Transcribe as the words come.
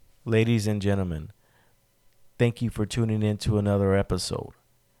Ladies and gentlemen, thank you for tuning in to another episode.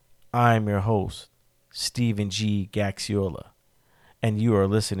 I'm your host, Stephen G. Gaxiola, and you are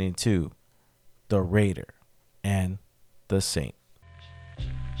listening to The Raider and the Saint.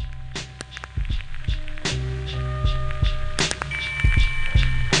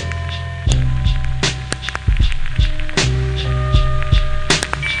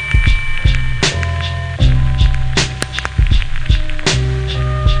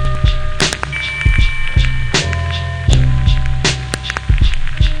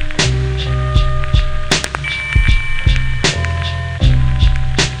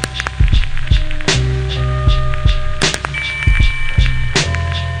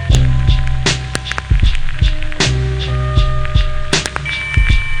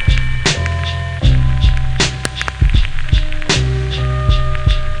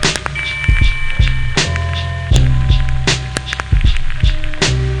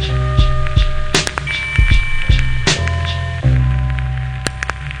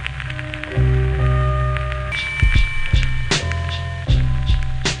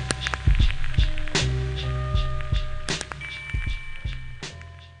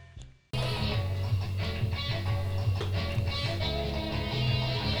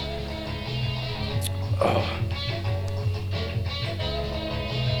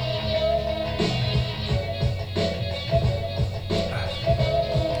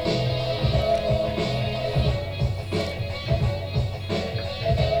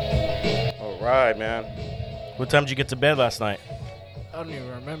 All right, man. What time did you get to bed last night? I don't even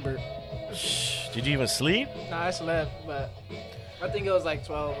remember. Did you even sleep? Nah, I slept, but I think it was like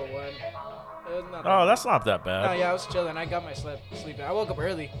 12 or 1. It was not Oh, that that's bad. not that bad. No, yeah, I was chilling. I got my sleeping. I woke up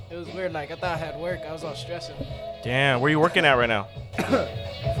early. It was weird. Like, I thought I had work. I was all stressing. Damn, where are you working at right now?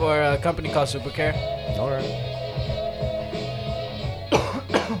 For a company called Supercare. All right.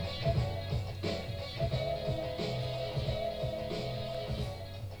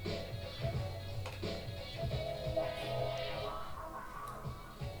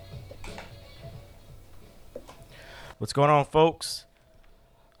 What's going on, folks?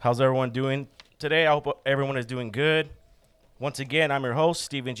 How's everyone doing today? I hope everyone is doing good. Once again, I'm your host,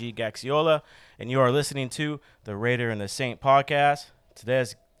 Stephen G. Gaxiola, and you are listening to the Raider and the Saint podcast.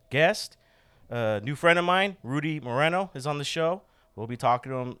 Today's guest, a new friend of mine, Rudy Moreno, is on the show. We'll be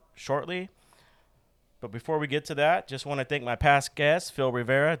talking to him shortly. But before we get to that, just want to thank my past guest, Phil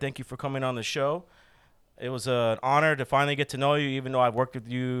Rivera. Thank you for coming on the show. It was an honor to finally get to know you, even though I've worked with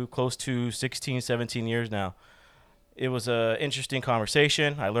you close to 16, 17 years now. It was an interesting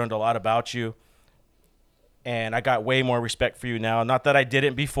conversation. I learned a lot about you, and I got way more respect for you now. Not that I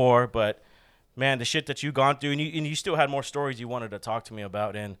didn't before, but, man, the shit that you've gone through, and you still had more stories you wanted to talk to me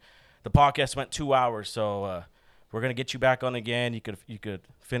about, and the podcast went 2 hours, so we're going to get you back on again. You could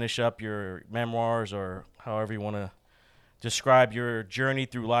finish up your memoirs or however you want to describe your journey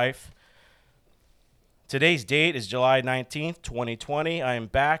through life. Today's date is July 19th, 2020. I am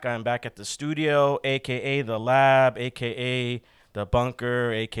back. at the studio, a.k.a. the lab, a.k.a. the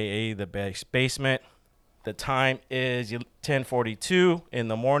bunker, a.k.a. the basement. The time is 10:42 in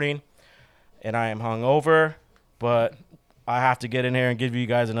the morning, and I am hungover, but I have to get in here and give you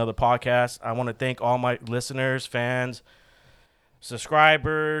guys another podcast. I want to thank all my listeners, fans,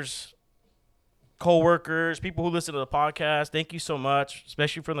 subscribers, co-workers, people who listen to the podcast. Thank you so much,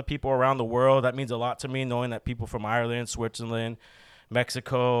 especially from the people around the world. That means a lot to me, knowing that people from Ireland, Switzerland,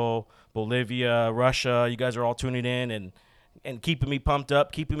 Mexico, Bolivia, Russia, you guys are all tuning in and keeping me pumped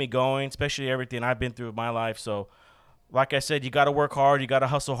up, keeping me going, especially everything I've been through in my life. So like I said, you got to work hard. You got to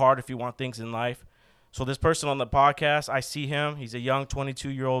hustle hard if you want things in life. So this person on the podcast, I see him. He's a young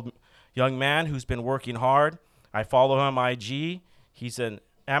 22-year-old young man who's been working hard. I follow him on IG. He's an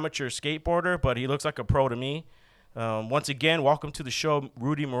amateur skateboarder, but he looks like a pro to me. Once again, welcome to the show,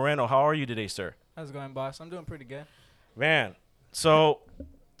 Rudy Moreno. How are you today, sir? How's it going, boss? I'm doing pretty good. Man, so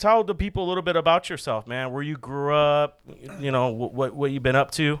tell the people a little bit about yourself, man. Where you grew up, you know, what you've been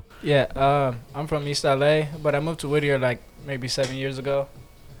up to. Yeah, I'm from East LA, but I moved to Whittier like maybe 7 years ago.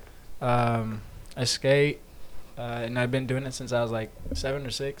 I skate, and I've been doing it since I was like 7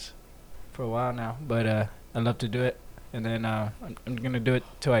 or 6 for a while now, but I love to do it. And then I'm going to do it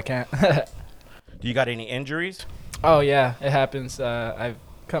till I can't. Do you got any injuries? Oh, yeah, it happens. I've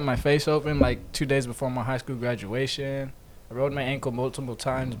cut my face open like 2 days before my high school graduation. I rolled my ankle multiple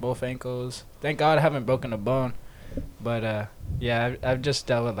times, both ankles. Thank God I haven't broken a bone. But, yeah, I've just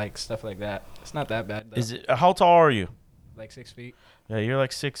dealt with like stuff like that. It's not that bad, though. How tall are you? like 6 feet. Yeah, you're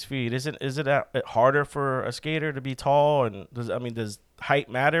like 6 feet. Is it harder for a skater to be tall? And does height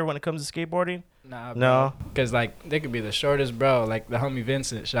matter when it comes to skateboarding? Nah, bro. No. Because, like, they could be the shortest, bro. Like, the homie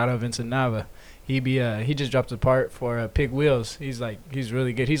Vincent. Shout out Vincent Nava. He just dropped a part for Pig Wheels. He's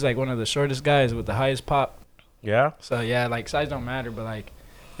really good. He's, like, one of the shortest guys with the highest pop. Yeah? So, yeah, like, size don't matter. But, like,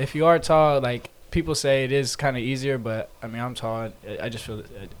 if you are tall, like, people say it is kind of easier. But, I mean, I'm tall. I just feel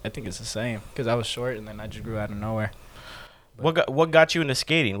I think it's the same. Because I was short, and then I just grew out of nowhere. What got you into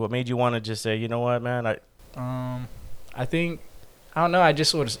skating? What made you want to just say, you know what, man? I think, I don't know.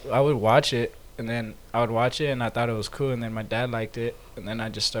 I would watch it. And then I would watch it, and I thought it was cool. And then my dad liked it, and then I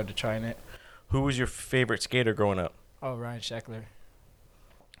just started trying it. Who was your favorite skater growing up? Oh, Ryan Sheckler.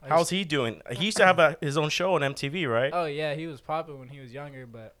 How's he doing? He used to have his own show on MTV, right? Oh, yeah, he was popping when he was younger,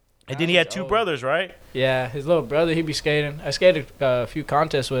 but... And then he had two brothers, right? Yeah, his little brother, he'd be skating. I skated a few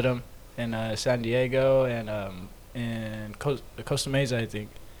contests with him in San Diego and in Costa Mesa, I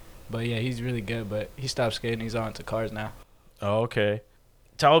think. But, yeah, he's really good, but he stopped skating. He's on to cars now. Oh, okay.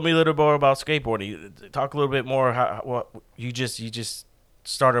 Tell me a little more about skateboarding. Talk a little bit more. What you just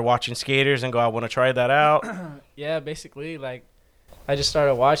started watching skaters and go, I want to try that out. Yeah, basically, like, I just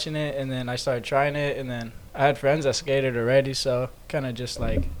started watching it, and then I started trying it, and then I had friends that skated already, so kind of just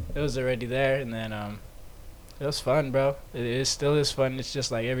like it was already there, and then it was fun, bro. It still is fun. It's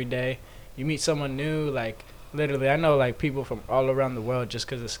just like every day you meet someone new. Like literally, I know like people from all around the world just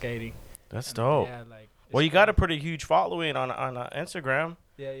because of skating. That's dope. Yeah, like. Well, you got a pretty huge following on Instagram.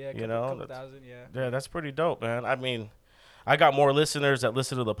 Yeah, couple thousand, yeah. Yeah, that's pretty dope, man. I mean, I got more listeners that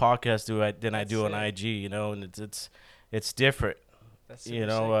listen to the podcast than I do on IG, you know, and it's different. That's you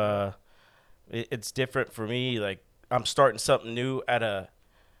know, it's different for me. Like I'm starting something new at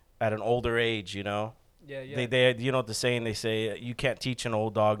an older age, you know. Yeah. They you know the saying they say you can't teach an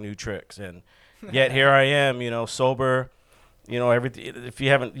old dog new tricks, and yet here I am, you know, sober. You know, everything. If you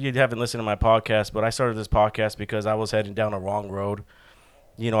haven't listened to my podcast, but I started this podcast because I was heading down a wrong road.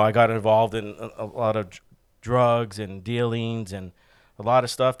 You know, I got involved in a lot of drugs and dealings and a lot of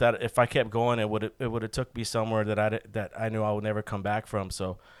stuff that if I kept going, it would have took me somewhere that I knew I would never come back from.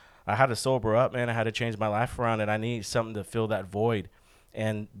 So I had to sober up, man. I had to change my life around, and I needed something to fill that void.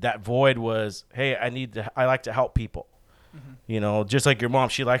 And that void was, hey, I like to help people. Mm-hmm. You know, just like your mom,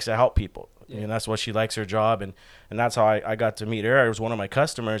 she likes to help people. Yeah. And that's what she likes her job, and that's how I got to meet her. It was one of my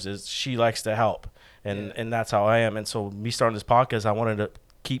customers. Is she likes to help, and that's how I am. And so me starting this podcast, I wanted to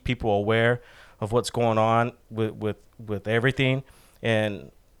keep people aware of what's going on with everything,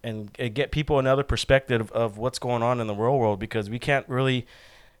 and get people another perspective of what's going on in the real world, because we can't really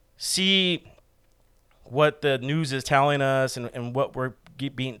see what the news is telling us and what we're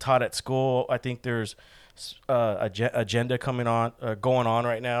being taught at school. I think there's agenda going on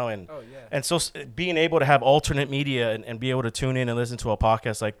right now, and and so being able to have alternate media and be able to tune in and listen to a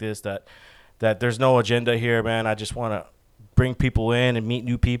podcast like this, that there's no agenda here, man. I just want to bring people in and meet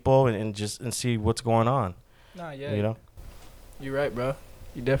new people and see what's going on. Nah, yeah, you know, you're right, bro.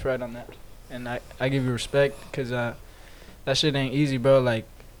 You definitely right on that, and I give you respect, because that shit ain't easy, bro. Like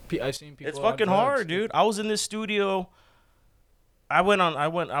I've seen people. It's fucking hard, dude. I was in this studio. When I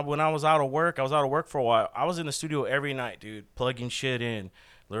was out of work, for a while. I was in the studio every night, dude, plugging shit in,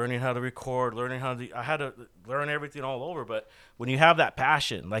 learning how to record, I had to learn everything all over. But when you have that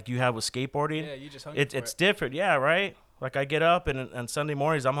passion, like you have with skateboarding, yeah, you just it's different. Yeah, right? Like I get up and Sunday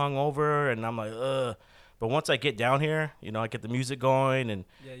mornings I'm hungover and I'm like, ugh. But once I get down here, you know, I get the music going and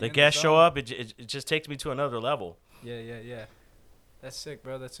the guests show up, it just takes me to another level. Yeah. That's sick,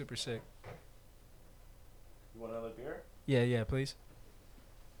 bro. That's super sick. You want another beer? Yeah, please.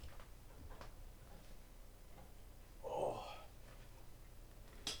 Oh.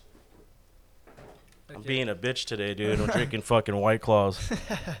 I'm being a bitch today, dude. I'm drinking fucking White Claws. It's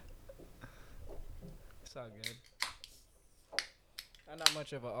all good. I'm not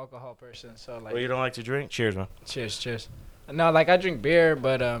much of an alcohol person, so like. Well, you don't like to drink? Cheers, man. Cheers. No, like I drink beer,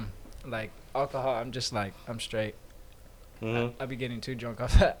 but like alcohol, I'm just like I'm straight. I be getting too drunk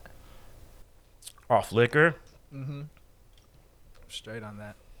off that. Off liquor? Mm-hmm. Straight on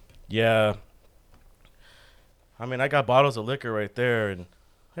that. Yeah. I mean, I got bottles of liquor right there, and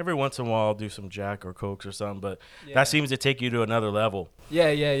every once in a while I'll do some Jack or Cokes or something, but that seems to take you to another level.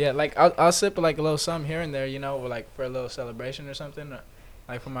 Yeah. Like I'll sip like a little something here and there, you know, like for a little celebration or something.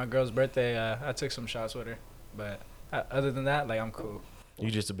 Like for my girl's birthday, I took some shots with her, but other than that, like I'm cool.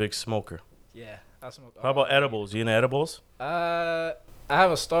 You just a big smoker. Yeah, I smoke. How about edibles? You into edibles? I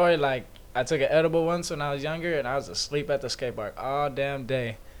have a story. Like I took an edible once when I was younger, and I was asleep at the skate park all damn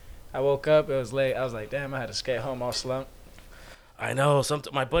day. I woke up, it was late. I was like, damn, I had to skate home all slumped. I know.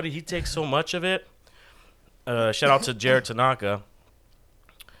 My buddy, he takes so much of it. Shout out to Jared Tanaka,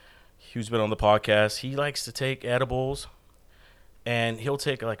 who's been on the podcast. He likes to take edibles, and he'll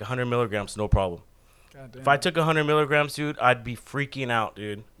take like 100 milligrams, no problem. God damn. If I took 100 milligrams, dude, I'd be freaking out,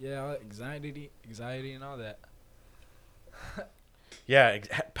 dude. Yeah, all anxiety, and all that. Yeah,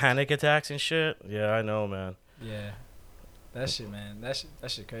 panic attacks and shit. Yeah, I know, man. Yeah, that shit, man. That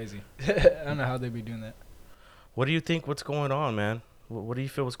shit crazy. I don't know how they be doing that. What do you think? What's going on, man? What do you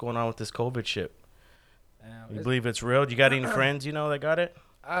feel? What's going on with this COVID shit? You believe it's real? You got any friends you know that got it?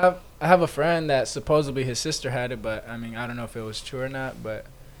 I have a friend that supposedly his sister had it, but I mean I don't know if it was true or not. But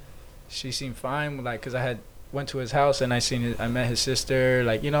she seemed fine, like, cause I went to his house and I met his sister,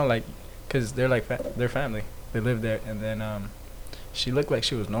 like, you know, like, cause they're like they're family, they live there, and then she looked like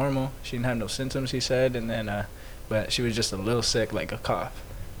she was normal. She didn't have no symptoms, he said, and then but she was just a little sick, like a cough.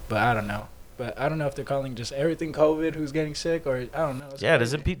 But I don't know. But I don't know if they're calling just everything COVID who's getting sick, or I don't know. Yeah,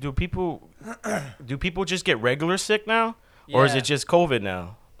 do people just get regular sick now, or is it just COVID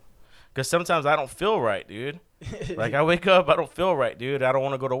now? Because sometimes I don't feel right, dude. Like I wake up, I don't feel right, dude. I don't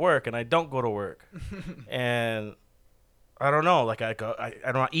want to go to work, and I don't go to work, and I don't know. Like I'm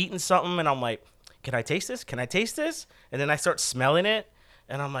not eating something, and I'm like, can I taste this? Can I taste this? And then I start smelling it,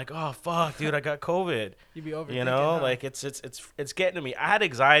 and I'm like, oh fuck, dude, I got COVID. You be overthinking, you know, huh? like it's getting to me. I had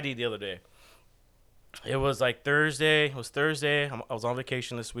anxiety the other day. It was like Thursday. It was Thursday. I was on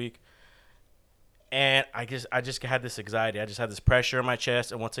vacation this week, and I just had this anxiety. I just had this pressure in my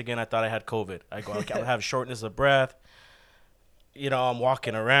chest, and once again, I thought I had COVID. I have shortness of breath. You know, I'm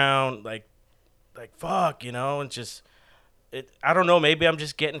walking around like fuck, you know, and just I don't know. Maybe I'm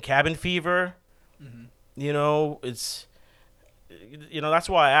just getting cabin fever. Mm-hmm. You know, that's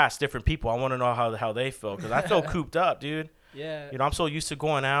why I ask different people. I want to know how they feel, because I feel cooped up, dude. Yeah. You know, I'm so used to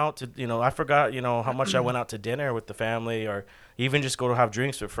going out to, I forgot, how much I went out to dinner with the family, or even just go to have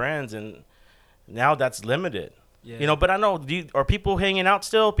drinks with friends. And now that's limited, but I know, are people hanging out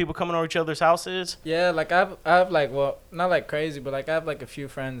still? People coming over each other's houses? Yeah. Like I have like, well, not like crazy, but like I have like a few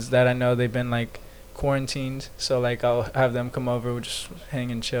friends that I know they've been like quarantined. So like I'll have them come over, we'll just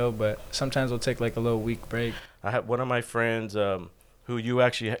hang and chill. But sometimes we'll take like a little week break. I had one of my friends, who you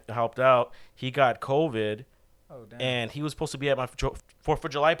actually helped out. He got COVID. Oh, damn. And he was supposed to be at my 4th of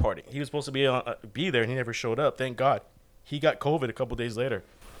July party. He was supposed to be there, and he never showed up. Thank God. He got COVID a couple days later.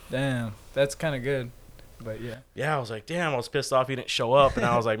 Damn, that's kind of good. But yeah. Yeah, I was like, damn, I was pissed off he didn't show up. And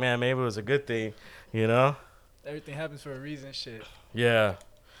I was like, man, maybe it was a good thing, Everything happens for a reason, shit. Yeah.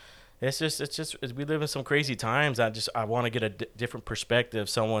 It's just we live in some crazy times. I want to get a different perspective,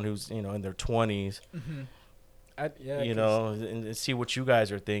 someone who's, in their 20s. Mm-hmm. And see what you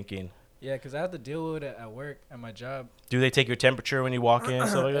guys are thinking. Yeah, because I have to deal with it at work, at my job. Do they take your temperature when you walk in?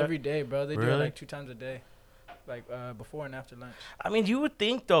 Stuff like that? Every day, bro. They do Really? it like 2 times a day, like before and after lunch. I mean, you would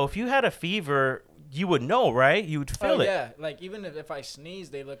think, though, if you had a fever, you would know, right? You would feel it. Yeah, like even if I sneeze,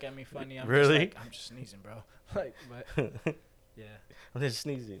 they look at me funny. I'm Really? just like, I'm just sneezing, bro. Like, but yeah. I'm just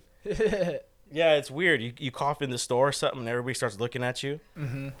sneezing. Yeah, it's weird. You cough in the store or something, and everybody starts looking at you.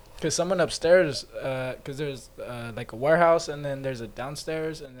 Mm-hmm. Because someone upstairs, because there's like a warehouse, and then there's a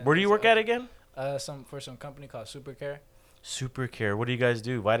downstairs. And then Where do you work at again? Some company called Supercare. Supercare. What do you guys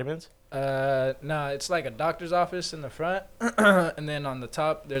do? Vitamins? No, it's like a doctor's office in the front, and then on the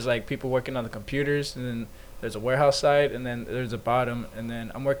top there's like people working on the computers, and then there's a warehouse side, and then there's a bottom, and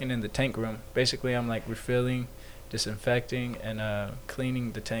then I'm working in the tank room. Basically, I'm like refilling, disinfecting, and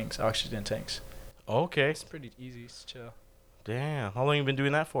cleaning the tanks, oxygen tanks. Okay. It's pretty easy. It's chill. Damn. How long you been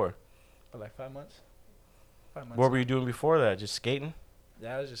doing that for? For like 5 months. 5 months. What were you doing before that? Just skating?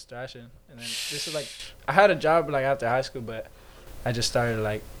 Yeah, I was just thrashing, and then this is like I had a job like after high school, but I just started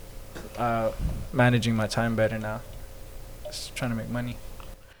like managing my time better now. Just trying to make money.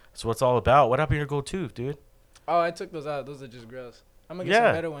 That's what it's all about. What happened to your gold tooth, dude? Oh, I took those out. Those are just grills. I'm gonna get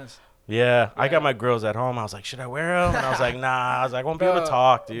some better ones. Yeah, I got my grills at home. I was like, should I wear them? And I was like, nah. I was like, I won't be able to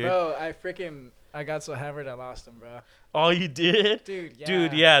talk, dude. Bro, I got so hammered I lost them, bro. Oh, you did? Dude, yeah.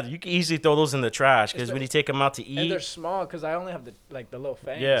 Dude, yeah. You can easily throw those in the trash, because when you take them out to eat. And they're small, because I only have the little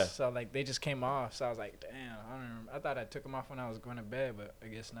fangs. Yeah. So like they just came off. So I was like, damn. I don't remember. I thought I took them off when I was going to bed, but I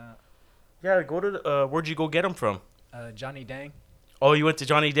guess not. Yeah, go to where'd you go get them from? Johnny Dang. Oh, you went to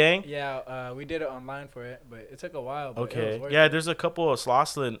Johnny Dang? Yeah, we did it online for it, but it took a while. But Okay. it was worth Yeah, it. there's a couple of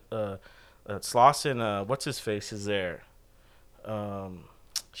Slauson, what's his face is there?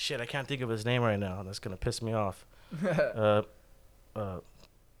 Shit, I can't think of his name right now. That's gonna piss me off. Ben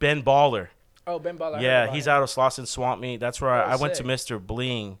Baller. Oh, Ben Baller. Yeah, he's out of Slauson Swamp Meat. That's where I went to sick. Mr.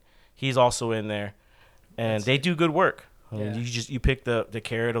 Bling. He's also in there, and they do good work. I mean, you pick the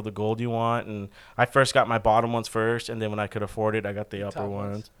carat of the gold you want, and I first got my bottom ones first, and then when I could afford it, I got the upper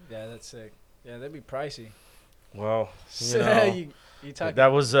ones. Yeah, that's sick. Yeah, they'd be pricey. Well, So you talking, that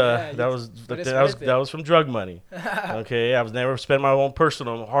was yeah, that was from drug money. Okay, I was never spent my own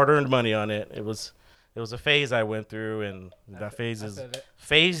personal hard-earned money on it. It was a phase I went through, and that phase is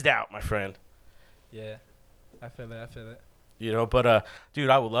phased out, my friend. Yeah, I feel it. But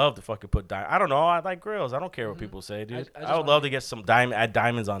dude, I would love to fucking put I don't know. I like grills. I don't care what people say, dude. I would love to get some add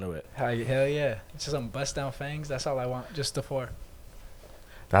diamonds onto it. Hell yeah. Just some bust down fangs. That's all I want. Just the 4.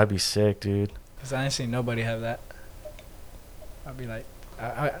 That'd be sick, dude. Because I ain't seen nobody have that. I'd be like,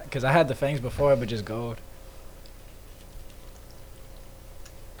 because I had the fangs before, but just gold.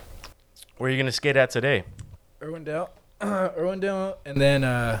 Where are you going to skate at today? Irwindale. And then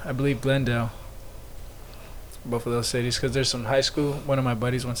I believe Glendale. Both of those cities, because there's some high school. One of my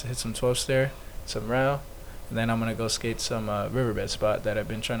buddies wants to hit some 12 stair, some rail, and then I'm gonna go skate some riverbed spot that I've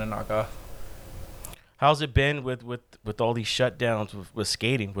been trying to knock off. How's it been with all these shutdowns with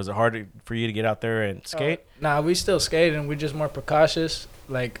skating? Was it hard for you to get out there and skate? Nah, we still skate, and we're just more precautious.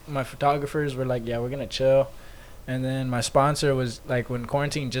 Like, my photographers were like, yeah, we're gonna chill. And then my sponsor was like, when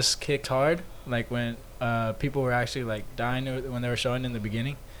quarantine just kicked hard, like when people were actually like dying when they were showing in the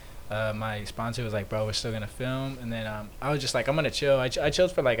beginning. My sponsor was like, bro, we're still going to film. And then I was just like, I'm going to chill. I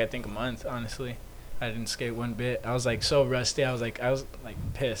chilled for like, I think a month, honestly. I didn't skate one bit. I was like so rusty. I was like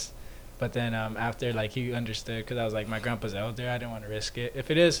pissed. But then after, like, he understood, because I was like, my grandpa's out there. I didn't want to risk it.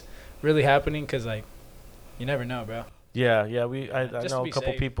 If it is really happening, because like, you never know, bro. Yeah. I know a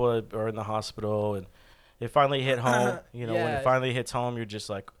couple people are in the hospital, and it finally hit home. When it finally hits home, you're just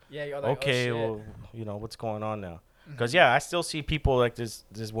like, you're like, okay, well, what's going on now? Because, I still see people like this.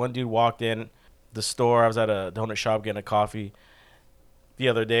 This one dude walked in the store. I was at a donut shop getting a coffee the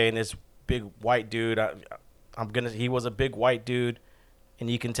other day, and this big white dude, he was a big white dude, and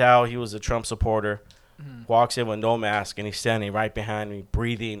you can tell he was a Trump supporter, walks in with no mask, and he's standing right behind me,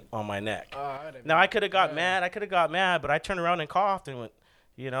 breathing on my neck. Now, I could have got mad, but I turned around and coughed and went,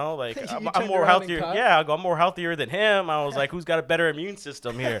 like, I'm more healthier. Yeah, I'm more healthier than him. I was like, who's got a better immune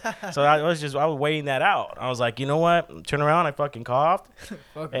system here? So I was weighing that out. I was like, you know what? Turn around. I fucking coughed.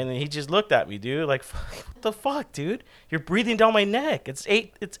 And then he just looked at me, dude. Like, what the fuck, dude? You're breathing down my neck. It's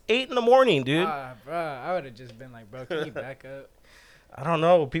 8 in the morning, dude. Bro, I would have just been like, bro, can you back up? I don't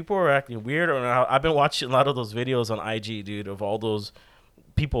know. People are acting weird. I've been watching a lot of those videos on IG, dude, of all those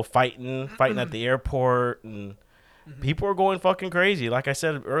people fighting at the airport, and people are going fucking crazy. Like I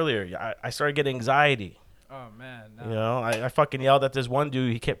said earlier, I started getting anxiety. Oh, man. No. I fucking yelled at this one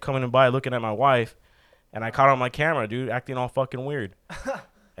dude. He kept coming by looking at my wife, and I caught on my camera, dude, acting all fucking weird.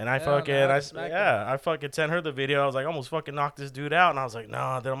 And I fucking sent her the video. I was like, I almost fucking knocked this dude out. And I was like,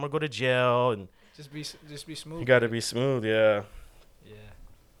 nah, then I'm going to go to jail. And just be smooth. You got to be smooth, yeah.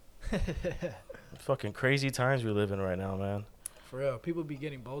 Yeah. Fucking crazy times we live in right now, man. For real. People be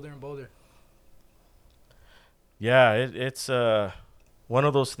getting bolder and bolder. Yeah, it's one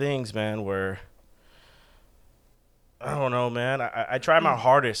of those things, man, where I don't know, man. I try my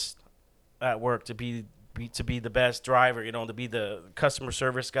hardest at work to be the best driver, to be the customer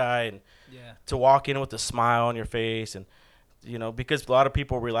service guy, and to walk in with a smile on your face, and because a lot of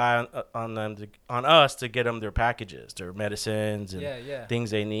people rely on us to get them their packages, their medicines, and things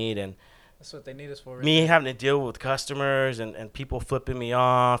they need, and that's what they need us for. Right? Me having to deal with customers and people flipping me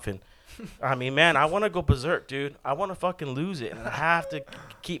off, and I mean, man, I want to go berserk, dude. I want to fucking lose it, and I have to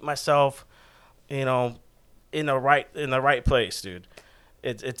keep myself, in the right place, dude.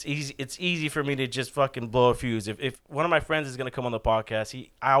 It's easy for me to just fucking blow a fuse. If one of my friends is gonna come on the podcast,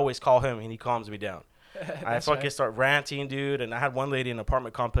 I always call him and he calms me down. I fucking start ranting, dude. And I had one lady in an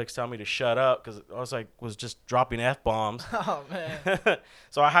apartment complex tell me to shut up because I was just dropping F-bombs. Oh, man.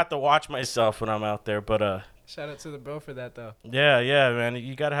 So I have to watch myself when I'm out there. But shout out to the bro for that, though. Yeah, man.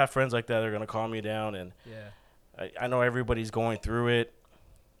 You got to have friends like that that are going to calm you down. And I know everybody's going through it.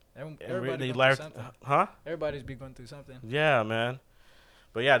 Everybody's going through something. Huh? Everybody's be going through something. Yeah, man.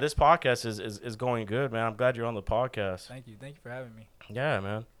 But, yeah, this podcast is going good, man. I'm glad you're on the podcast. Thank you for having me. Yeah,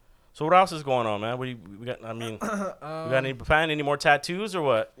 man. So what else is going on, man? We got? I mean, we got any more tattoos or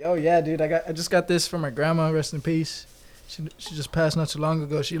what? Oh yeah, dude. I just got this from my grandma. Rest in peace. She just passed not too long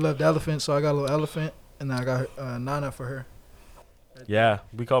ago. She loved elephants, so I got a little elephant, and then I got Nana for her. Yeah,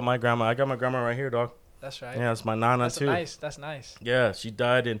 we call my grandma. I got my grandma right here, dog. That's right. Yeah, it's my Nana too. That's nice. Yeah, she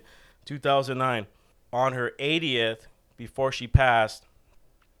died in 2009. On her 80th, before she passed,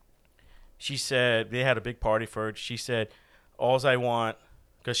 she said they had a big party for her. She said, "All I want."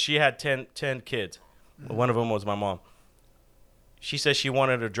 Because she had 10 kids. Mm-hmm. One of them was my mom. She said she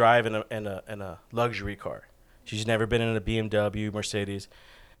wanted to drive in a luxury car. She's never been in a BMW, Mercedes.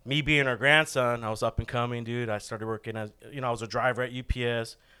 Me being her grandson, I was up and coming, dude. I started working as, I was a driver at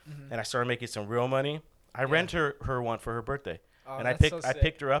UPS, and I started making some real money. I rented her one for her birthday, Oh, and that's so I sick.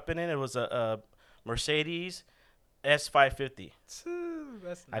 picked her up in it. It was a Mercedes S550.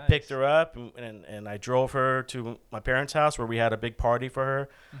 That's I nice. picked her up and I drove her to my parents' house where we had a big party for her.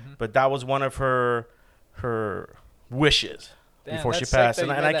 Mhm. But that was one of her wishes Damn, before she that's sick passed, that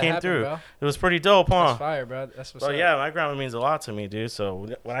and you I made that came happen, through. bro. It was pretty dope, huh? That's fire, bro. That's what's So up. yeah, my grandma means a lot to me, dude. So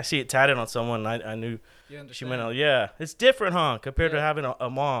when I see it tatted on someone, I knew You she understand? meant. Yeah, it's different, huh? Compared to Yeah. having a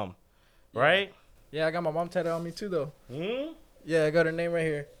mom, Yeah. right? Yeah, I got my mom tattooed on me too, though. Hmm. Yeah, I got her name right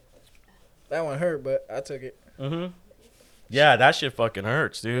here. That one hurt, but I took it. Mhm. Yeah, that shit fucking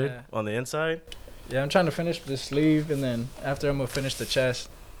hurts, dude. Yeah. On the inside. Yeah, I'm trying to finish the sleeve, and then after I'm gonna finish the chest.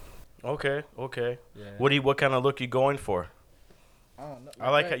 Okay. Yeah. What kind of look you going for? I don't know. I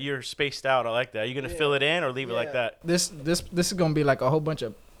like how you're spaced out. I like that. Are you gonna fill it in or leave it like that? This is gonna be like a whole bunch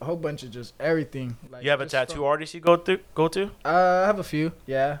of just everything. Like, You have a just tattoo from- artist you go to? I have a few.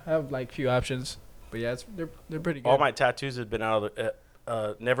 Yeah, I have like few options. But yeah, they're pretty good. All my tattoos have been out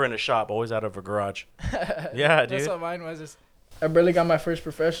of never in a shop, always out of a garage. Yeah, That's dude. what mine was. I barely got my first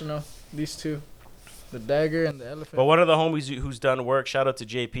professional. These two, the dagger and the elephant. But one of the homies who's done work, shout out to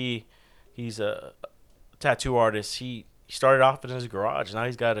JP. He's a tattoo artist. He started off in his garage. Now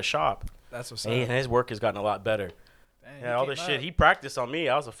he's got a shop. That's what's up. And his work has gotten a lot better. Dang, Yeah, all this shit. He practiced on me.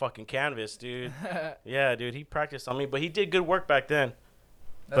 I was a fucking canvas, dude. Yeah, dude. He practiced on me, but he did good work back then.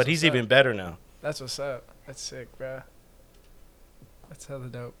 But he's even better now. That's what's up. That's sick, bro. That's hella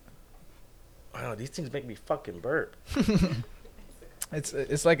dope. Wow, these things make me fucking burp.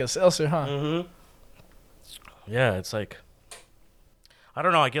 It's like a seltzer, huh? Mm-hmm. Yeah, it's like, I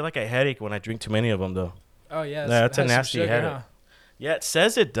don't know. I get like a headache when I drink too many of them, though. Oh yeah. Yeah, it's a it has some nasty sugar, headache. huh? Yeah, it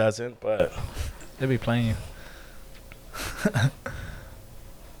says it doesn't, but They be playing you.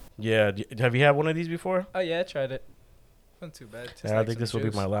 yeah. Have you had one of these before? Oh yeah, I tried it. Wasn't too bad. Tastes Yeah, I like think some this will be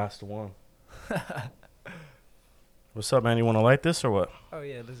juice. my last one. What's up, man? You want to light this or what? Oh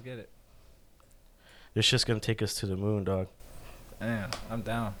yeah, let's get it. It's just gonna take us to the moon, dog. Damn, I'm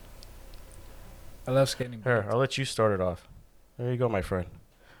down. I love skating. Here, I'll let you start it off. There you go, my friend.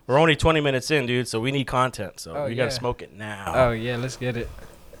 We're only 20 minutes in, dude, so we need content. So Oh, we gotta yeah. smoke it now. Oh yeah, let's get it.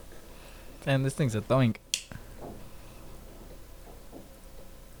 Man, this thing's a thing.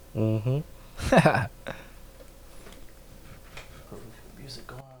 Mm-hmm.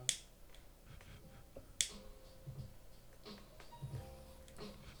 Music on.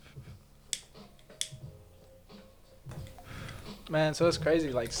 Man, so it's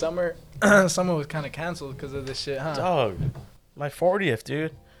crazy. Like summer, summer was kind of canceled because of this shit, huh? Dog, my 40th,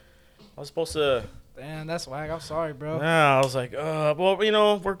 dude. I was supposed to. Damn, that's whack. I'm sorry, bro. Yeah, I was like, well, you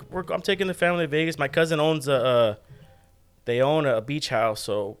know, I'm taking the family to Vegas. My cousin owns they own a beach house.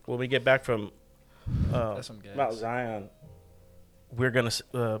 So when we get back from That's some gas. Mount Zion, we're gonna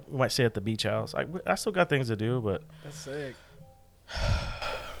we might stay at the beach house. I still got things to do, but That's sick.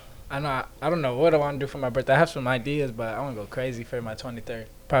 I don't know what I want to do for my birthday. I have some ideas, but I want to go crazy for my 23rd.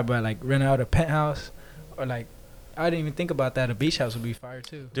 Probably like rent out a penthouse, or like I didn't even think about that. A beach house would be fire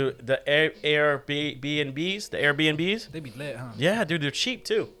too. dude, the Airbnbs, They be lit, huh? yeah, dude, they're cheap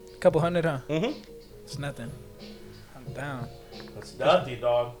too. Couple hundred, huh? Mm-hmm. It's nothing. I'm down. That's nothing,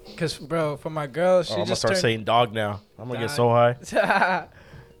 dog. Cause bro, for my girl, she I'm gonna just start turned. saying dog now. I'm gonna get Dog. so high.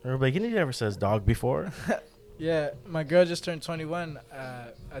 Everybody, you never says dog before. Yeah, my girl just turned 21.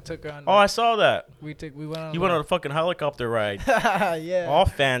 I took her on. Oh, I saw that. We went on. You went on a fucking helicopter ride. Yeah. All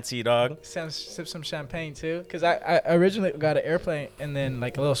fancy, dog. Sip some champagne too, cause I originally got an airplane and then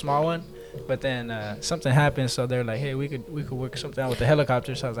like a little small one, but then something happened, so they're like, hey, we could work something out with the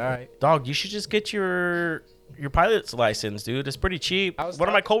helicopter. So I was like, all right. Dog, you should just get your pilot's license, dude. It's pretty cheap. I was One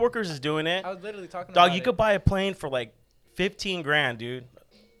of my coworkers is doing it. I was literally talking. Dog, about you it. could buy a plane for like 15 grand, dude.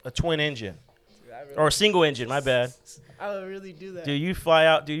 A twin engine. Dude, I really- Or a single engine, my bad. I would really do that. Dude, you fly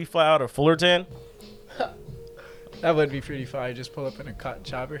out of Fullerton? That would be pretty fire. Just pull up in a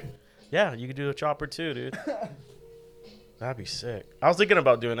chopper. Yeah, you could do a chopper too, dude. That'd be sick. I was thinking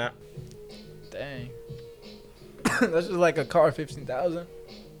about doing that. Dang. That's just like a car, 15,000.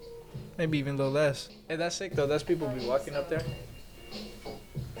 Maybe even a little less. Hey, that's sick though. That's people be walking up there.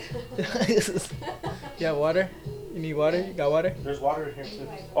 You have water? You need water? You got water? There's water in here too.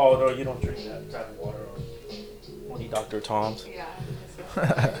 Oh, no, you don't drink that type of water. We'll need Dr. Tom's.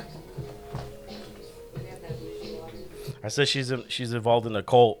 Yeah. I said she's involved in a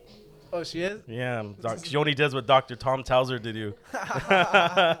cult. Oh, she is? Yeah, she only does what Dr. Tom tells her to do.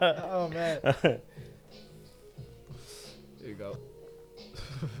 Oh, man. There you go.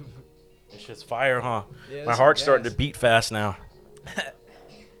 It's just fire, huh? Yeah, My that's heart's some starting to gas. beat fast now.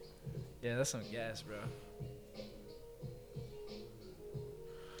 Yeah, that's some gas, bro.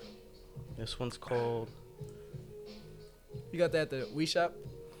 This one's called You got that at the Wii Shop?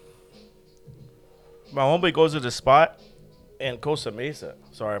 My homeboy goes to the spot in Costa Mesa.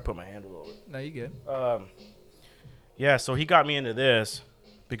 Sorry, I put my hand all over. No, you good. Yeah, so he got me into this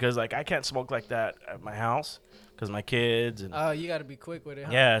because like I can't smoke like that at my house because my kids and Oh, you got to be quick with it,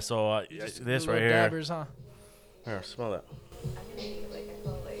 huh? yeah. So Just this little right here. dabbers, huh? Here, smell that. I'm gonna eat like I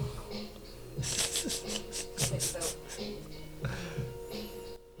felt like so.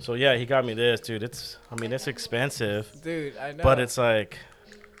 So yeah, he got me this, dude. It's expensive, Dude, I know. but it's like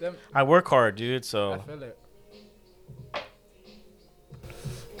Them, I work hard, dude. I So feel it.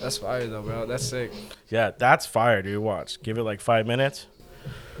 That's fire though, bro. That's sick. yeah, that's fire, dude. Watch, give it like 5 minutes.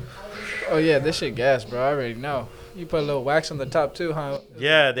 Oh yeah, this shit gas, bro. I already know. You put a little wax on the top too, huh?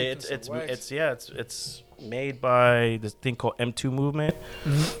 Yeah, Keeping some wax. it's made by this thing called M2 Movement.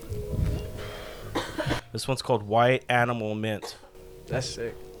 This one's called White Animal Mint. That's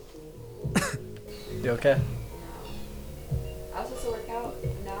sick. You okay? I was supposed to work out.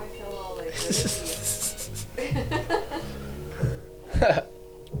 Now I feel all like dirty.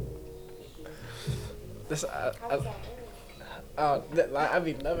 This How does that work? I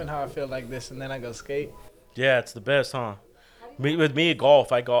be loving how I feel like this, and then I go skate. Yeah, it's the best, huh? With me,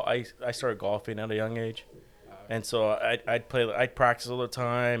 golf. I started golfing at a young age, and so I'd practice all the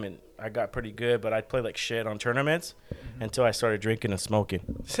time, and I got pretty good. But I'd play like shit on tournaments until I started drinking and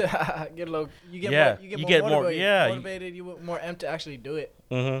smoking. Get a little. You get Yeah, more. You you get get more more- motivated. yeah, Motivated. You more amped to actually do it.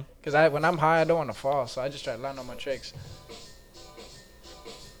 Mm-hmm. Cause when I'm high, I don't want to fall, so I just try to learn all my tricks.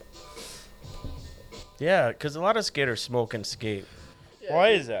 Yeah, because a lot of skaters smoke and skate. Yeah, Why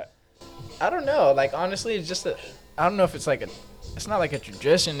is that? I don't know. Like honestly, it's just I don't know if it's like it's not like a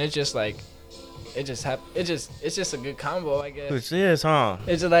tradition. It's just like, it's just a good combo, I guess. It is, huh?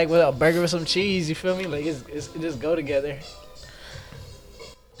 It's just like with a burger with some cheese. You feel me? Like it just go together.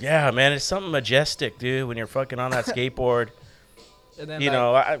 Yeah, man, it's something majestic, dude. When you're fucking on that skateboard, And then you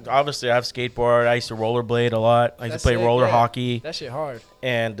like, know. Obviously, I have skateboard. I used to rollerblade a lot. I used That's to play sick, roller yeah. hockey, that shit hard.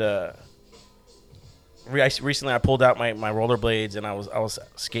 and recently I pulled out my rollerblades and I was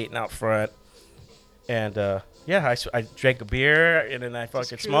skating out front, and yeah, I drank a beer and then I fucking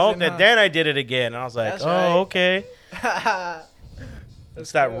cruising, smoked huh? and then I did it again. And I was like, That's oh, right. okay.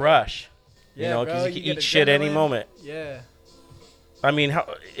 It's that cool. rush, Yeah, you know, bro, because you can get eat shit any adrenaline. moment. Yeah. I mean,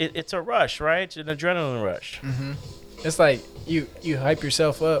 it's a rush, right? It's an adrenaline rush. It's like you hype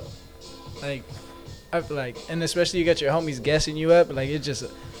yourself up, like I feel like, and especially you got your homies guessing you up, like it's just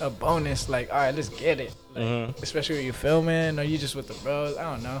a bonus. Like, all right, let's get it. Like, especially when you're filming or you just with the bros. I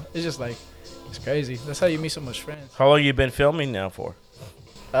don't know. It's just like it's crazy. That's how you meet so much friends. How long you been filming now for?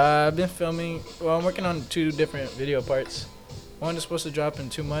 I've been filming. Well, I'm working on 2 different video parts. One is supposed to drop in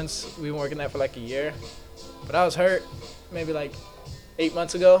 2 months. We've been working that for like a year, but I was hurt maybe like 8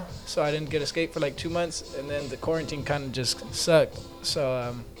 months ago, so I didn't get a skate for like 2 months, and then the quarantine kind of just sucked.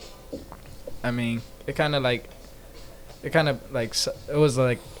 So I mean, it was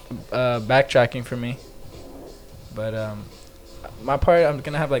like backtracking for me. But my part, I'm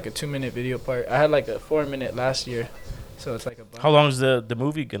gonna have like a 2-minute video part. I had like a 4-minute last year, so it's like a How long is the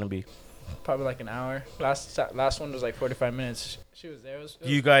movie gonna be? probably like an hour. Last one was like 45 minutes. She was there. It was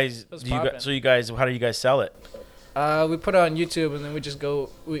You guys, was how do you guys sell it? we put it on YouTube, and then we just go.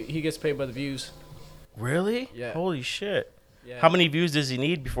 He gets paid by the views. Really? Yeah. Holy shit. Yeah. How many views does he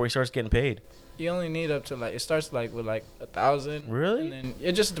need before he starts getting paid? You only need up to like, it starts like with like 1,000. Really? And then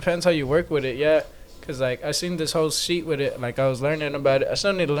it just depends how you work with it. Yeah. Cause like I seen this whole sheet with it. Like I was learning about it. I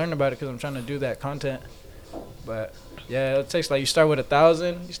still need to learn about it because I'm trying to do that content. But yeah, it takes like, you start with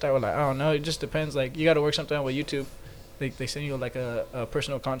 1,000. You start with like, I don't know. It just depends. Like you got to work something out with YouTube. They send you like a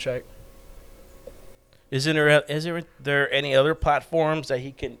personal contract. Is there any other platforms that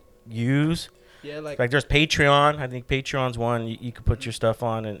he can use? Yeah. Like there's Patreon. I think Patreon's one you could put your stuff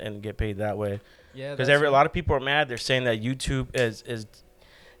on and get paid that way. Yeah. Because a lot of people are mad. They're saying that YouTube is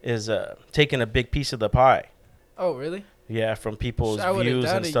taking a big piece of the pie. Oh really? Yeah, from people's I wouldn't views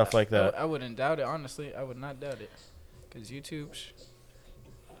doubt and it. stuff like that. I wouldn't doubt it. Honestly, I would not doubt it. Cause YouTube.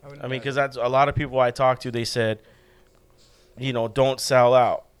 I mean, because that's a lot of people I talked to. They said, you know, don't sell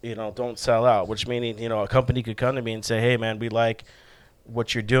out. You know, don't sell out. Which meaning, you know, a company could come to me and say, hey, man, we like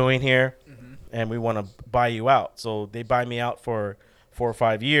what you're doing here, and we want to buy you out. So they buy me out for 4 or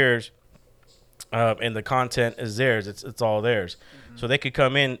 5 years, and the content is theirs. It's all theirs. So they could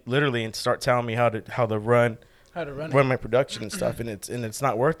come in literally and start telling me how to run my production and stuff, and it's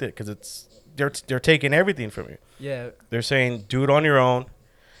not worth it because they're taking everything from you. Yeah. They're saying do it on your own,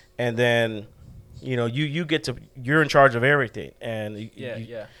 and then, you know, you're in charge of everything, and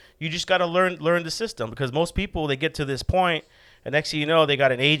you just got to learn the system, because most people, they get to this point, and next thing you know, they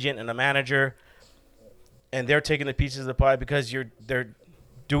got an agent and a manager, and they're taking the pieces of the pie because they're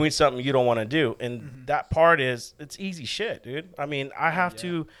doing something you don't want to do. And that part it's easy shit, dude. I mean, I have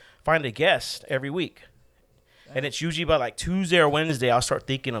to find a guest every week. And it's usually by like Tuesday or Wednesday, I'll start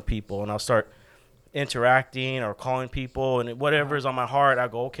thinking of people and I'll start interacting or calling people, and whatever is on my heart, I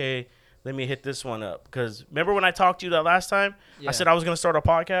go, okay, let me hit this one up. Because remember when I talked to you that last time? I said I was going to start a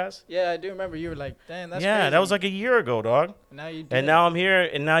podcast? Yeah, I do remember. You were like, damn, that's crazy. That was like a year ago, dog. Now you and now I'm here,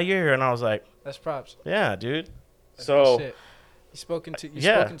 and now you're here, and I was like, that's props. Yeah, dude. That's so you spoken to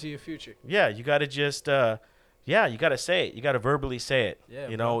your future. Yeah, you got to just you got to say it. You got to verbally say it. Yeah,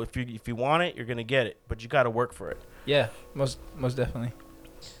 you know, if you want it, you're going to get it, but you got to work for it. Yeah, most definitely.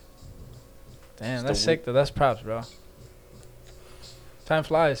 Damn, that's sick though. That's props, bro. Time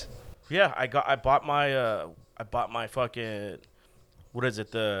flies. Yeah, I bought my fucking, what is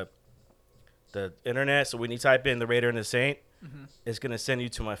it, the internet. So when you type in the Raider and the Saint, it's gonna send you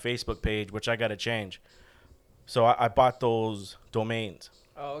to my Facebook page, which I gotta change. So I bought those domains.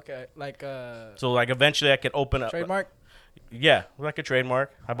 Oh, okay. Like So like eventually I could open up trademark. Yeah, like a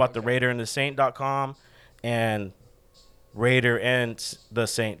trademark. I bought the RaiderandtheSaint.com and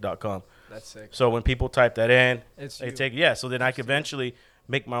RaiderandtheSaint.com. That's sick. So when people type that in, they take So then I could eventually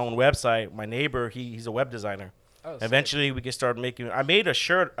make my own website. My neighbor, he's a web designer. Oh, eventually sick. we can start making. I made a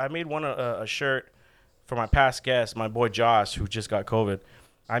shirt. I made a shirt for my past guest, my boy Josh, who just got COVID.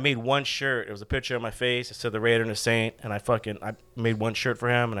 I made one shirt. It was a picture of my face. It said the Raider and the Saint, and I made one shirt for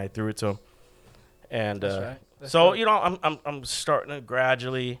him, and I threw it to him. And That's right. so cool. you know, I'm starting to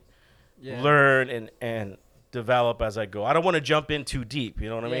gradually learn and develop as I go. I don't want to jump in too deep, you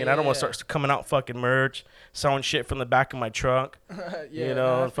know what I mean? I don't want to start coming out fucking merch, selling shit from the back of my trunk. You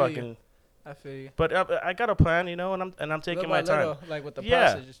know, fucking. I feel you. But I got a plan, you know, and I'm taking my time. Little, like with the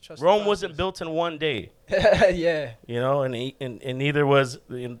process, just trust Rome wasn't built in one day. Yeah. You know, and neither was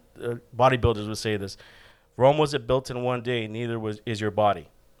bodybuilders would say this. Rome wasn't built in one day. Neither is your body.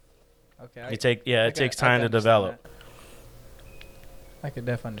 Okay. It takes time to develop. I could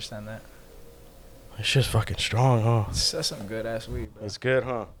definitely understand that. It's just fucking strong, huh? That's some good ass weed, bro. It's good,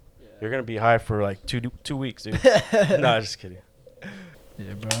 huh? Yeah. You're gonna be high for like two weeks, dude. No, just kidding.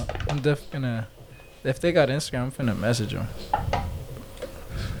 Yeah, bro. I'm definitely gonna. If they got Instagram, I'm finna message them.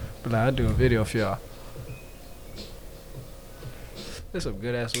 But I'll do a video for y'all. That's some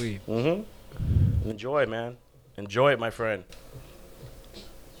good ass weed. Enjoy, man. Enjoy it, my friend.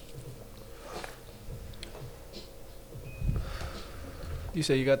 You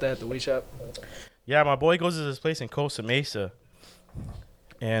say you got that at the weed shop? Yeah, my boy goes to this place in Costa Mesa,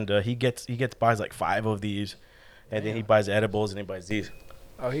 and he buys like 5 of these, and then he buys edibles and he buys these.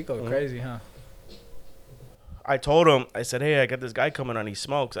 Oh, he go crazy, huh? I told him, I said, hey, I got this guy coming on. He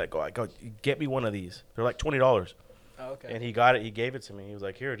smokes. I go, get me one of these. They're like $20. Oh, okay. And he got it. He gave it to me. He was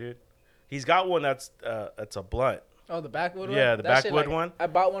like, here, dude. He's got one that's a blunt. Oh, the backwood one? Yeah, the that backwood shit, one. I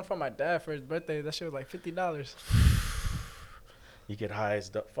bought one for my dad for his birthday. That shit was like $50. You get high as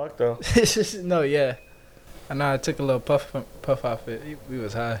fuck though. No, yeah. I know. I took a little puff off it. We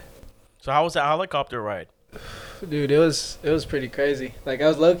was high. So how was that helicopter ride? Dude, it was pretty crazy. Like I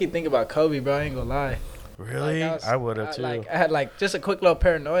was low key thinking about Kobe, bro. I ain't gonna lie. Really? Like, I would have too. I had like just a quick little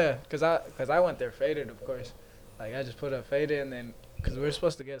paranoia because I went there faded, of course. Like I just put up faded and then because we were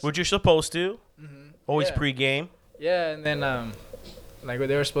supposed to get. What you supposed to? Always Yeah. pre-game. Yeah, and then like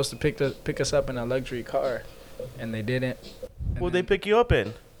they were supposed to pick us up in a luxury car, and they didn't. What'd they pick you up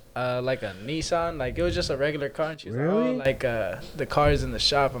in? Like a Nissan. Like it was just a regular car. And she was Really? like, oh, like the car's in the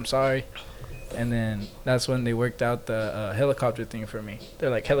shop. I'm sorry. And then that's when they worked out the helicopter thing for me. They're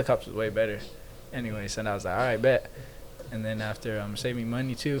like, helicopter's way better. Anyways, and I was like, all right, bet. And then after saving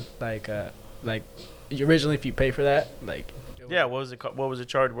money too, like originally if you pay for that, like. Yeah, what was it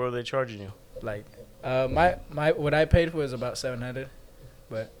charged? What were they charging you? Like, my what I paid for was about $700,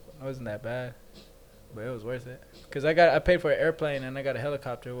 but it wasn't that bad. But it was worth it. Cause I paid for an airplane and I got a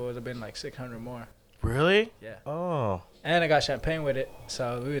helicopter. What would have been like $600 more. Really? Yeah. Oh. And I got champagne with it,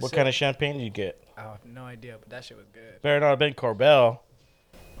 so we would. What kind of champagne did you get? I have no idea, but that shit was good. Better not have been Corbel.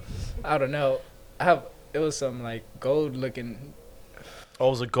 I don't know. It was some like gold looking. Oh, it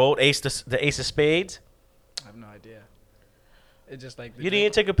was a gold the ace of spades? I have no idea. It just like. You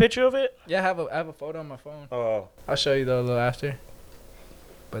didn't take a picture of it? Yeah, I have a photo on my phone. Oh. I'll show you though a little after.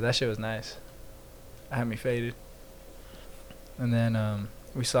 But that shit was nice. I had me faded. And then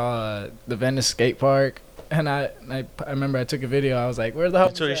we saw the Venice skate park, and I remember I took a video. I was like, "Where's the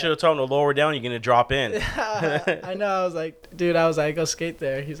homies So you at?" should have told him to lower down. You're gonna drop in. I know. I was like, dude, go skate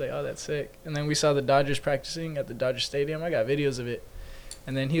there. He's like, oh, that's sick. And then we saw the Dodgers practicing at the Dodger Stadium. I got videos of it.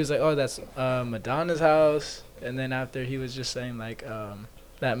 And then he was like, oh, that's Madonna's house. And then after he was just saying like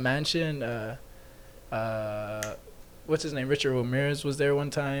that mansion, what's his name? Richard Ramirez was there one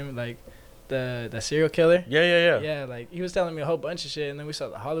time. Like the serial killer. Yeah. Yeah, like he was telling me a whole bunch of shit, and then we saw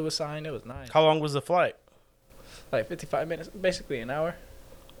the Hollywood sign. It was nice. How long was the flight? Like 55 minutes, basically an hour.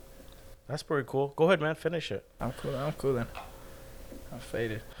 That's pretty cool. Go ahead, man. Finish it. I'm cooling. I'm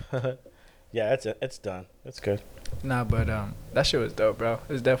faded. Yeah, it's done. It's good. Nah, but that shit was dope, bro.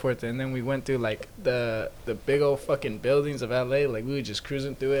 It was definitely worth it. And then we went through like the big old fucking buildings of LA. Like we were just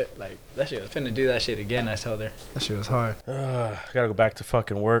cruising through it. Like that shit was finna do that shit again. I told her that shit was hard. I gotta go back to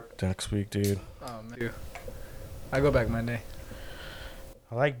fucking work next week, dude. Oh man, dude. I go back Monday.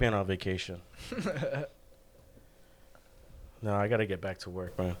 I like being on vacation. No, I gotta get back to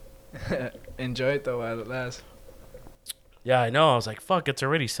work, man. Enjoy it though while it lasts. Yeah, I know. I was like, fuck, it's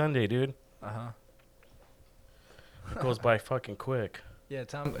already Sunday, dude. Uh-huh. It goes by fucking quick. Yeah,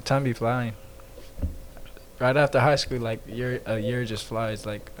 time be flying. Right after high school, like a year just flies.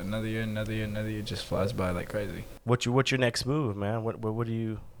 Like another year just flies by like crazy. What's your next move, man? What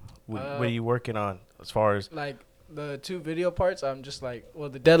are you working on as far as like the 2 video parts? I'm just like, well,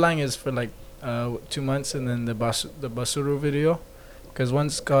 the deadline is for like 2 months, and then the Basuru video, because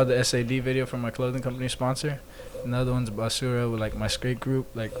one's called the SAD video from my clothing company sponsor. Another one's Basura with like my skate group,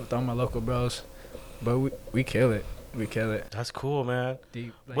 like with all my local bros. But we kill it. We kill it. That's cool, man.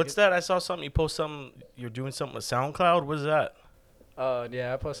 Deep. Like What's that? I saw something. You post something. You're doing something with SoundCloud. What is that?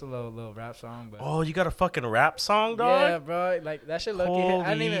 Yeah, I posted a little rap song. But Oh, you got a fucking rap song, dog? yeah, bro. Like that shit low-key hit.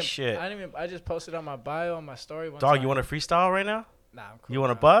 Holy shit. I just posted on my bio on my story. Dog, you want to freestyle right now? Nah, I'm cool. You want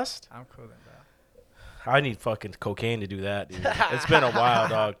to bro. bust? I'm cool, bro. I need fucking cocaine to do that, dude. It's been a while,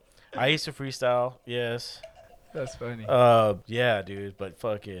 dog. I used to freestyle, yes. That's funny. Yeah, dude, but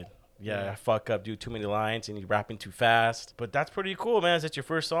fucking, yeah, I fuck up, do too many lines, and you rapping too fast. But that's pretty cool, man. Is that your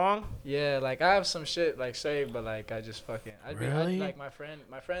first song? Yeah, like I have some shit like saved, but like I just fucking. Really? Like my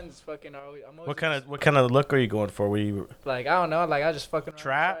friends fucking are always. I'm always What kind of look are you going for? Were you like I don't know, like I just fucking around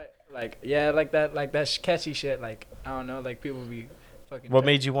Trap? and try- like yeah, like that catchy shit. Like I don't know, like people be fucking. What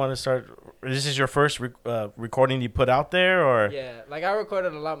made you want to start? This is your first recording you put out there, or Yeah, like I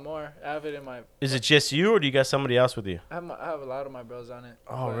recorded a lot more. I have it in my. is it just you, or do you got somebody else with you? I have a lot of my bros on it.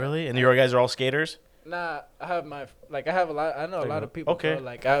 Oh, but- really? And you guys are all skaters? Nah, I have a lot. I know a lot of people. Okay. Bro.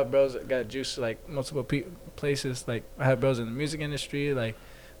 Like I have bros that got juice like multiple places. Like I have bros in the music industry. Like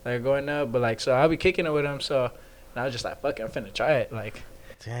going up, but like so I'll be kicking it with them. So and I was just like, fuck it, I'm finna try it. Like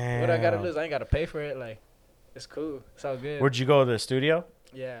Damn. what I gotta lose? I ain't gotta pay for it. Like it's cool. It's all good. Where'd you go to the studio?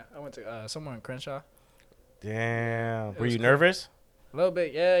 Yeah, I went to somewhere in Crenshaw. Damn. Were was you cool. nervous? A little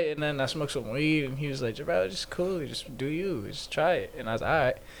bit, yeah. And then I smoked some weed, and he was like, "Bro, just cool. Just do you. Just try it." And I was like, all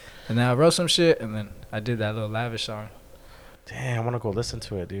right. And then I wrote some shit, and then I did that little Lavish song. Damn, I want to go listen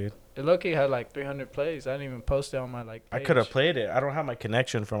to it, dude. It low-key had like 300 plays. I didn't even post it on my like. I page. could have played it. I don't have my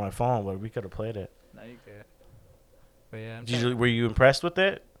connection for my phone, but we could have played it. No, you could. But yeah, Were you impressed with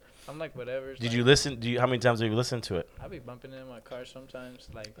it? I'm like whatever. Did you listen? How many times have you listened to it? I be bumping it in my car sometimes.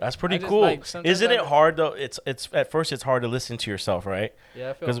 Like That's pretty I just, cool. like, sometimes Isn't I- it hard though? It's at first it's hard to listen to yourself, right?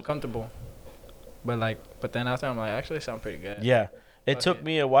 Yeah, I feel 'Cause- uncomfortable. But then after I'm like, actually, I sound pretty good. Yeah. It Fuck took it.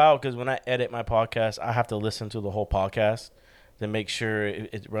 me a while because when I edit my podcast, I have to listen to the whole podcast to make sure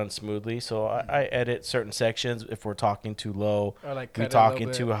it runs smoothly. So I edit certain sections if we're talking too low, Or like we cut it a little talking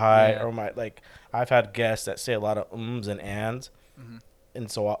bit. too high, Yeah. or I've had guests that say a lot of ums and ands, Mhm. and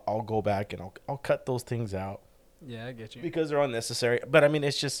so I'll go back and I'll cut those things out Yeah, I get you. because they're unnecessary. But I mean,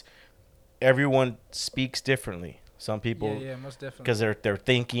 it's just everyone speaks differently. Some people Yeah, most definitely. because they're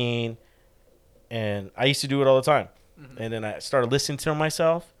thinking, and I used to do it all the time. Mhm. And then I started listening to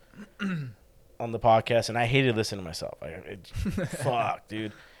myself on the podcast, and I hated listening to myself. Fuck,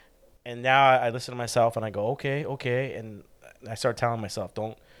 dude. And now I listen to myself, and I go, okay, and I start telling myself,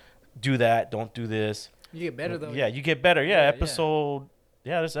 don't do that, don't do this. You get better though. Yeah, you get better. Yeah,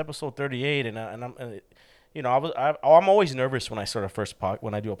 Yeah, this is episode 38, and I'm. You know, I'm always nervous when I start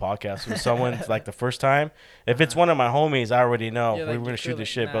when I do a podcast with someone like the first time. If it's one of my homies, I already know Yeah, we're like, gonna you shoot feel the it.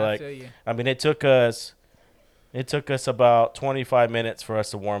 shit. Nah, But I like, feel you. I mean, it took us about 25 minutes for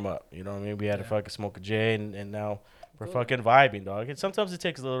us to warm up. You know what I mean? We had to Yeah. fucking smoke a J, and now we're Cool. fucking vibing, dog. And sometimes it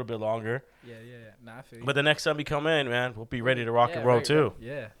takes a little bit longer. Yeah. Nah, I feel you. But the next time we come in, man, we'll be ready to rock and roll ready to too. go.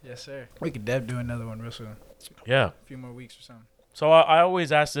 Yeah, yes sir. We could do another one real soon. Yeah. A few more weeks or something. So I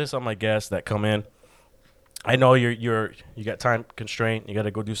always ask this on my guests that come in. I know you got time constraint. You got to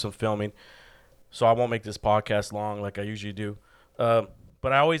go do some filming, so I won't make this podcast long like I usually do. But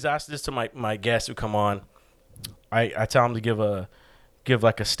I always ask this to my guests who come on. I tell them to give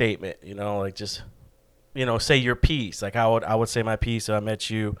like a statement, you know, like just, you know, say your piece. Like I would say my piece. I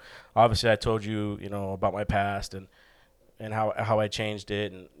met you. Obviously, I told you, you know, about my past and how I changed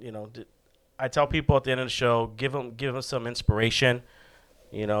it, and you know, I tell people at the end of the show, give them some inspiration,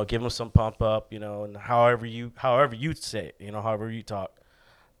 give them some pump up, and however you say it, however you talk.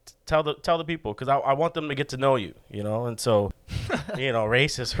 Tell the people, because I want them to get to know you, and so,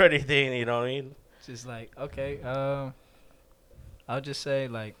 racist or anything, you know what I mean? Just like, okay, I'll just say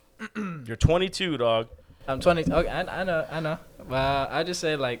like, You're 22, dog. I'm 20. Okay, I know. Well, I just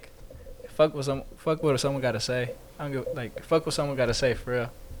say like, fuck what someone gotta say. I don't give, like, fuck what someone gotta say for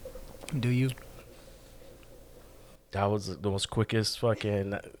real. Do you? That was the most quickest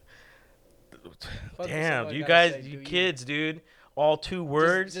fucking. Fuck Damn, what you someone guys, gotta say, you do kids, dude. All 2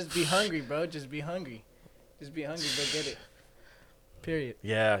 words. Just be hungry, bro. Just be hungry. Just be hungry. Go get it. Period.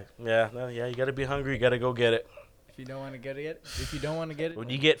 Yeah. You gotta be hungry. You gotta go get it. If you don't want to get it, When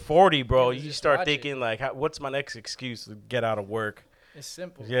you get 40, bro, Yeah, you just start watch thinking like, what's my next excuse to get out of work? it's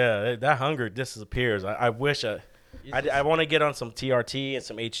simple. Yeah, that hunger disappears. I wish I want to get on some TRT and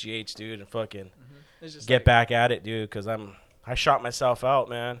some HGH, dude, and fucking It's just get like, back at it, dude, because I shot myself out,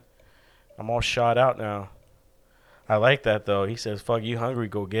 man. I'm all shot out now. I like that, though. He says, fuck, you hungry,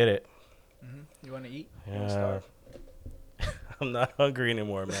 go get it. You want to eat? You wanna Yeah. starve? I'm not hungry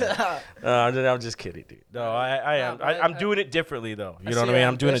anymore, man. No, I'm just kidding, dude. No, I am. Nah, I'm doing it differently, though. You know see what I your mean?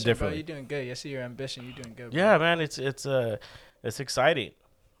 I'm doing it ambition, bro. differently. You're doing good. I see your ambition. You're doing good, bro. Yeah, man, it's exciting.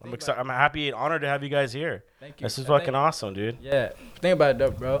 Think I'm happy and honored to have you guys here. Thank you. This is I fucking think- awesome, dude. Yeah. Think about it,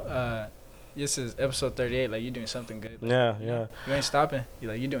 though, bro. This is episode 38. Like, you're doing something good. Yeah, You yeah. know? You ain't stopping.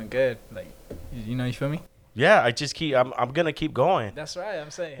 You're doing good. Like, you feel me? Yeah, I just I'm gonna keep going. That's right.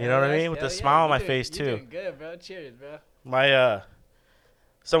 I'm saying. You know what I mean? With a smile on my face, You're too. doing good, bro. Cheers, bro. My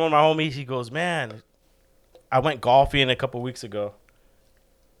some of my homies, he goes, man, I went golfing a couple weeks ago.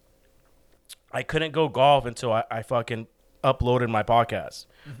 I couldn't go golf until I fucking uploaded my podcast.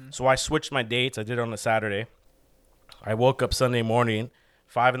 So I switched my dates. I did it on a Saturday. I woke up Sunday morning,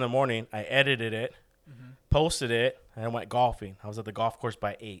 5 in the morning. I edited it, posted it, and I went golfing. I was at the golf course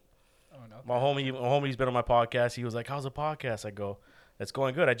by 8. Oh, no. My homie's been on my podcast. He was like, how's the podcast? I go, it's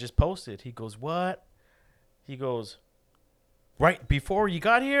going good. I just posted. He goes, what? He goes, right before you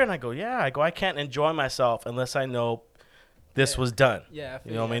got here? And I go, yeah. I go, I can't enjoy myself unless I know this was done. Yeah, I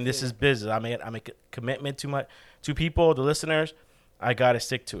feel You know what I mean? feel This is business. I make a commitment to people, the listeners. I got to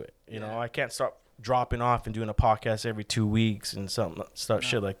stick to it. You know, I can't start dropping off and doing a podcast every 2 weeks and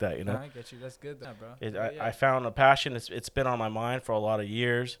shit like that, you know? No, I get you. That's good, though, bro. I found a passion. It's been on my mind for a lot of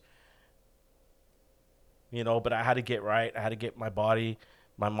years. You know, but I had to get right. I had to get my body,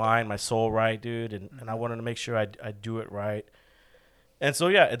 my mind, my soul right, dude. And I wanted to make sure I do it right. And so,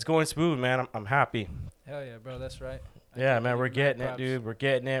 yeah, it's going smooth, man. I'm happy. Hell yeah, bro. That's right. Yeah, man, we're getting it, dude. We're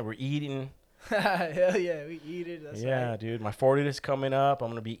getting it. We're eating. Hell yeah, we eat it. That's Yeah, right. dude. My 40th is coming up. I'm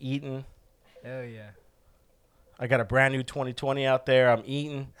going to be eating. Hell yeah. I got a brand new 2020 out there. I'm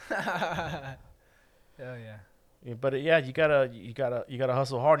eating. Hell yeah. Yeah, but yeah, you gotta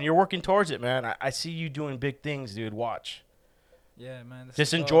hustle hard, and you're working towards it, man. I see you doing big things, dude. Watch. Yeah, man. That's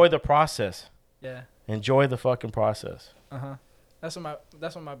Just the goal. enjoy the process. Yeah. Enjoy the fucking process. That's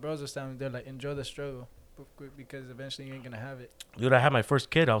what my bros was telling me. They're like, enjoy the struggle, because eventually you ain't gonna have it. Dude, I had my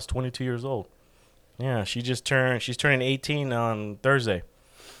first kid. I was 22 years old. Yeah, she's turning 18 on Thursday.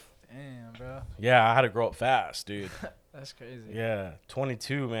 Damn, bro. Yeah, I had to grow up fast, dude. That's crazy. Yeah,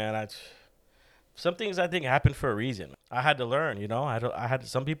 22, man. Some things I think happen for a reason. I had to learn, you know. I had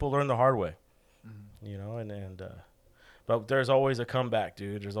some people learn the hard way, you know, and but there's always a comeback,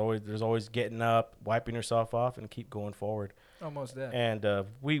 dude. There's always getting up, wiping yourself off, and keep going forward. Almost there. And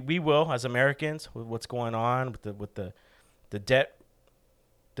we will, as Americans, with what's going on with the debt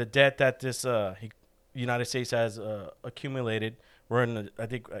that this United States has accumulated. We're in I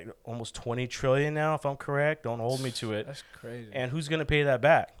think almost 20 trillion now, if I'm correct. Don't hold me to it. That's crazy. And who's gonna pay that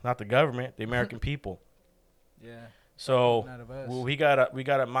back? Not the government, the American people. Yeah. So None of us. we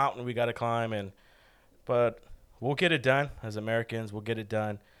got a mountain we got to climb, but we'll get it done as Americans. We'll get it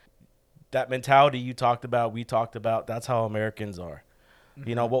done. That mentality you talked about, we talked about. That's how Americans are.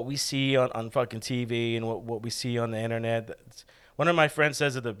 You know what we see on fucking TV and what we see on the internet. One of my friends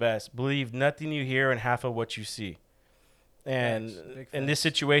says it the best: believe nothing you hear and half of what you see. And Big in this facts.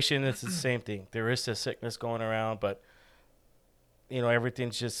 situation, it's the same thing. There is a sickness going around, but you know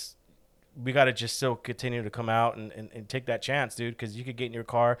everything's just. We got to just still continue to come out and take that chance, dude, because you could get in your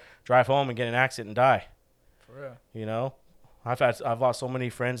car, drive home, and get in an accident and die. For real. You know, I've lost so many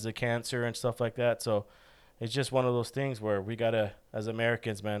friends to cancer and stuff like that. So it's just one of those things where we got to, as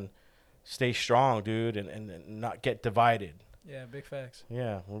Americans, man, stay strong, dude, and not get divided. Yeah, big facts.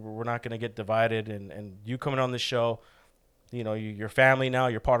 Yeah, we're not going to get divided. And you coming on this show, you know, your family now,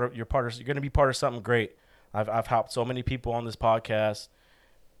 you're going to be part of something great. I've helped so many people on this podcast.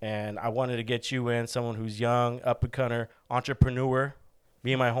 And I wanted to get you in, someone who's young, up-and-comer, entrepreneur.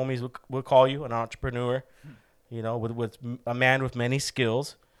 Me and my homies would call you an entrepreneur, you know, with a man with many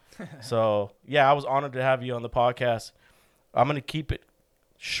skills. So, yeah, I was honored to have you on the podcast. I'm going to keep it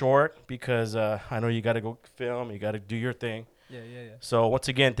short because I know you got to go film. You got to do your thing. Yeah. So, once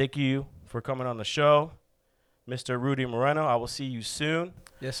again, thank you for coming on the show. Mr. Rudy Moreno, I will see you soon.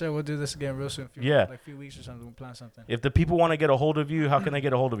 Yes, sir. We'll do this again real soon. Yeah. Like a few weeks or something. We'll plan something. If the people want to get a hold of you, how can they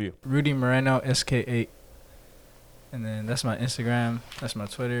get a hold of you? Rudy Moreno, SK8. And then that's my Instagram. That's my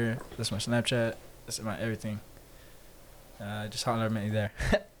Twitter. That's my Snapchat. That's my everything. Just holler at me there.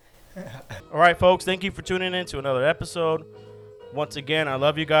 All right, folks, thank you for tuning in to another episode. Once again, I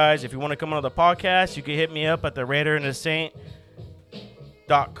love you guys. If you want to come on the podcast, you can hit me up at the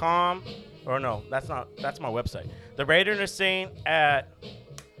RaiderandtheSaint.com. Or no, that's my website. The Raider and the Saint at...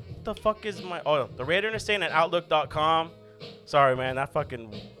 What the fuck is my... Oh, the Raider and the Saint at Outlook.com. Sorry, man, that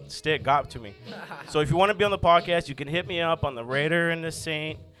fucking stick got to me. So if you want to be on the podcast, you can hit me up on the Raider and the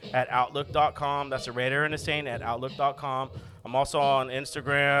Saint at Outlook.com. That's the Raider and the Saint at Outlook.com. I'm also on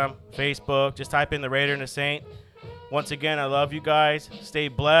Instagram, Facebook. Just type in the Raider and the Saint. Once again, I love you guys. Stay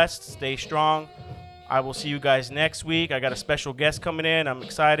blessed. Stay strong. I will see you guys next week. I got a special guest coming in. I'm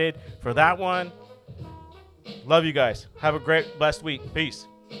excited for that one. Love you guys. Have a great, blessed week. Peace.